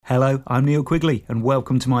Hello, I'm Neil Quigley and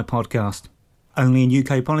welcome to my podcast. Only in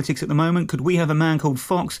UK politics at the moment could we have a man called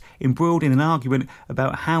Fox embroiled in an argument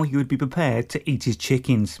about how he would be prepared to eat his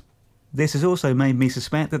chickens. This has also made me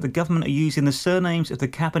suspect that the government are using the surnames of the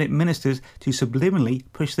cabinet ministers to subliminally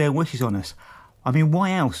push their wishes on us. I mean,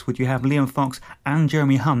 why else would you have Liam Fox and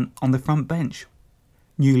Jeremy Hunt on the front bench?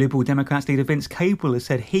 New Liberal Democrats leader Vince Cable has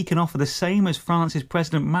said he can offer the same as France's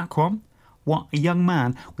President Macron. What, a young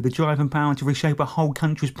man with the drive and power to reshape a whole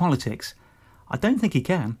country's politics? I don't think he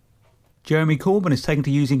can. Jeremy Corbyn has taken to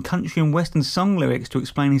using country and western song lyrics to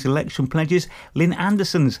explain his election pledges. Lynn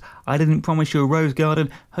Anderson's "I didn't promise you a rose garden"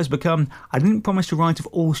 has become "I didn't promise to write off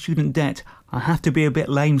all student debt. I have to be a bit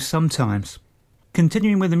lame sometimes."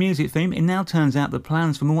 Continuing with the music theme, it now turns out that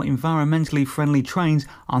plans for more environmentally friendly trains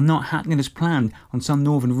are not happening as planned on some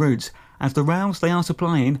northern routes, as the rails they are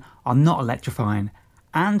supplying are not electrifying,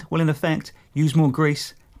 and will in effect use more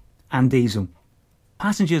grease and diesel.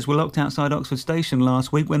 Passengers were locked outside Oxford Station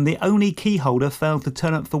last week when the only key holder failed to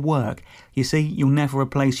turn up for work. You see, you'll never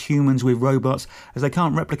replace humans with robots, as they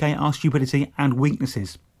can't replicate our stupidity and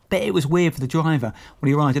weaknesses. Bet it was weird for the driver when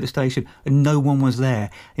he arrived at the station and no one was there.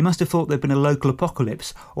 He must have thought there'd been a local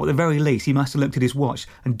apocalypse, or at the very least he must have looked at his watch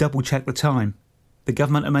and double-checked the time. The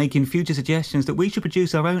government are making future suggestions that we should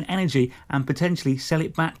produce our own energy and potentially sell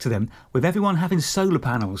it back to them, with everyone having solar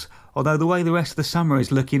panels, although the way the rest of the summer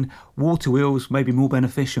is looking, water wheels may be more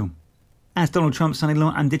beneficial. As Donald Trump's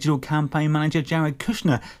son-in-law and digital campaign manager Jared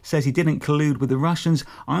Kushner says he didn't collude with the Russians,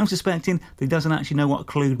 I'm suspecting that he doesn't actually know what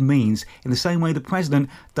collude means, in the same way the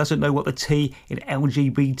president doesn't know what the T in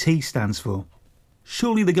LGBT stands for.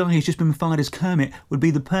 Surely the guy who's just been fired as Kermit would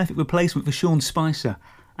be the perfect replacement for Sean Spicer,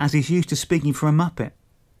 as he's used to speaking for a Muppet.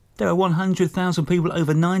 There are 100,000 people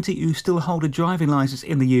over 90 who still hold a driving licence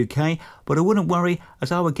in the UK, but I wouldn't worry,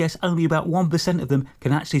 as I would guess only about 1% of them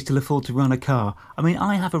can actually still afford to run a car. I mean,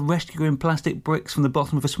 I have a rescuing plastic bricks from the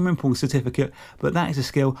bottom of a swimming pool certificate, but that is a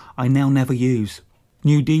skill I now never use.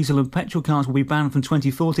 New diesel and petrol cars will be banned from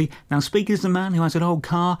 2040. Now, speaking as the man who has an old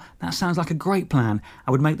car, that sounds like a great plan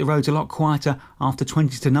and would make the roads a lot quieter after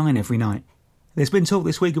 20 to 9 every night. There's been talk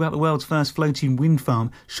this week about the world's first floating wind farm.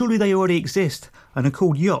 Surely they already exist and are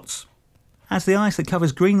called yachts. As the ice that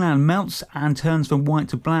covers Greenland melts and turns from white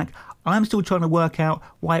to black, I'm still trying to work out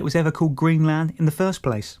why it was ever called Greenland in the first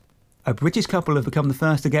place. A British couple have become the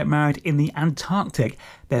first to get married in the Antarctic.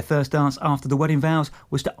 Their first dance after the wedding vows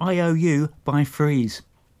was to IOU by Freeze.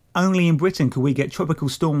 Only in Britain could we get tropical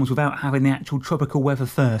storms without having the actual tropical weather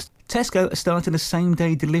first. Tesco are starting a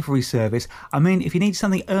same-day delivery service. I mean, if you need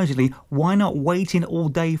something urgently, why not waiting all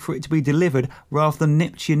day for it to be delivered rather than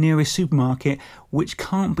nip to your nearest supermarket, which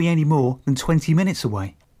can't be any more than 20 minutes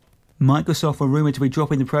away? Microsoft were rumoured to be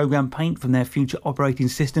dropping the program Paint from their future operating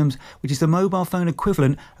systems, which is the mobile phone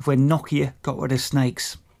equivalent of when Nokia got rid of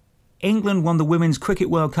snakes. England won the Women's Cricket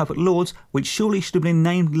World Cup at Lord's, which surely should have been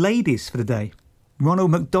named Ladies for the day.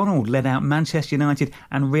 Ronald McDonald led out Manchester United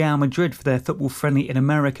and Real Madrid for their football friendly in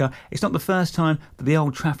America. It's not the first time that the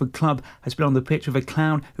Old Trafford club has been on the pitch with a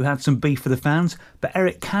clown who had some beef for the fans, but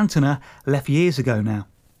Eric Cantona left years ago now.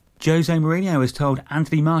 Jose Mourinho has told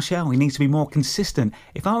Anthony Martial he needs to be more consistent.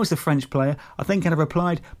 If I was the French player, I think I'd have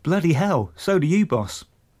replied, "Bloody hell, so do you, boss."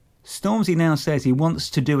 Stormzy now says he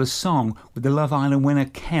wants to do a song with the Love Island winner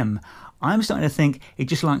Kem. I'm starting to think he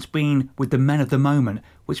just likes being with the men of the moment,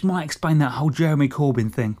 which might explain that whole Jeremy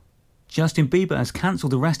Corbyn thing. Justin Bieber has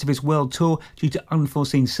cancelled the rest of his world tour due to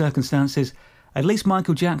unforeseen circumstances. At least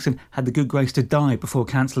Michael Jackson had the good grace to die before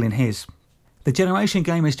cancelling his. The Generation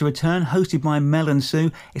Game is to return, hosted by Mel and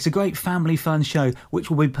Sue. It's a great family fun show,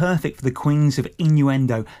 which will be perfect for the queens of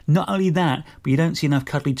innuendo. Not only that, but you don't see enough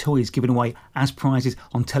cuddly toys given away as prizes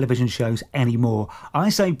on television shows anymore. I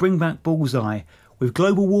say bring back Bullseye. With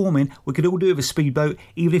global warming, we could all do with a speedboat,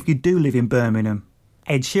 even if you do live in Birmingham.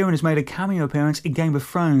 Ed Sheeran has made a cameo appearance in Game of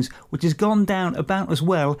Thrones, which has gone down about as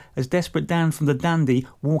well as Desperate Dan from the Dandy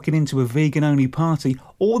walking into a vegan-only party,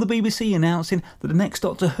 or the BBC announcing that the next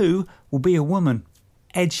Doctor Who will be a woman.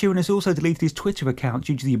 Ed Sheeran has also deleted his Twitter account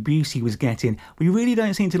due to the abuse he was getting. We really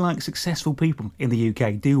don't seem to like successful people in the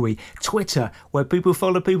UK, do we? Twitter, where people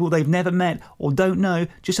follow people they've never met or don't know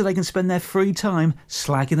just so they can spend their free time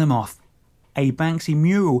slagging them off. A Banksy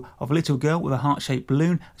mural of a little girl with a heart-shaped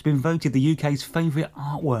balloon has been voted the UK's favourite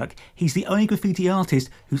artwork. He's the only graffiti artist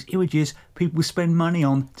whose images people spend money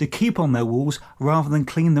on to keep on their walls rather than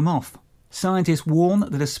clean them off. Scientists warn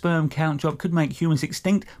that a sperm count drop could make humans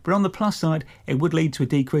extinct, but on the plus side, it would lead to a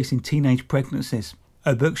decrease in teenage pregnancies.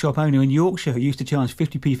 A bookshop owner in Yorkshire who used to charge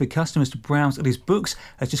 50p for customers to browse at his books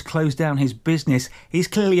has just closed down his business. He's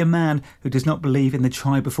clearly a man who does not believe in the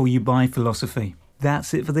try before you buy philosophy.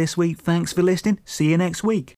 That's it for this week. Thanks for listening. See you next week.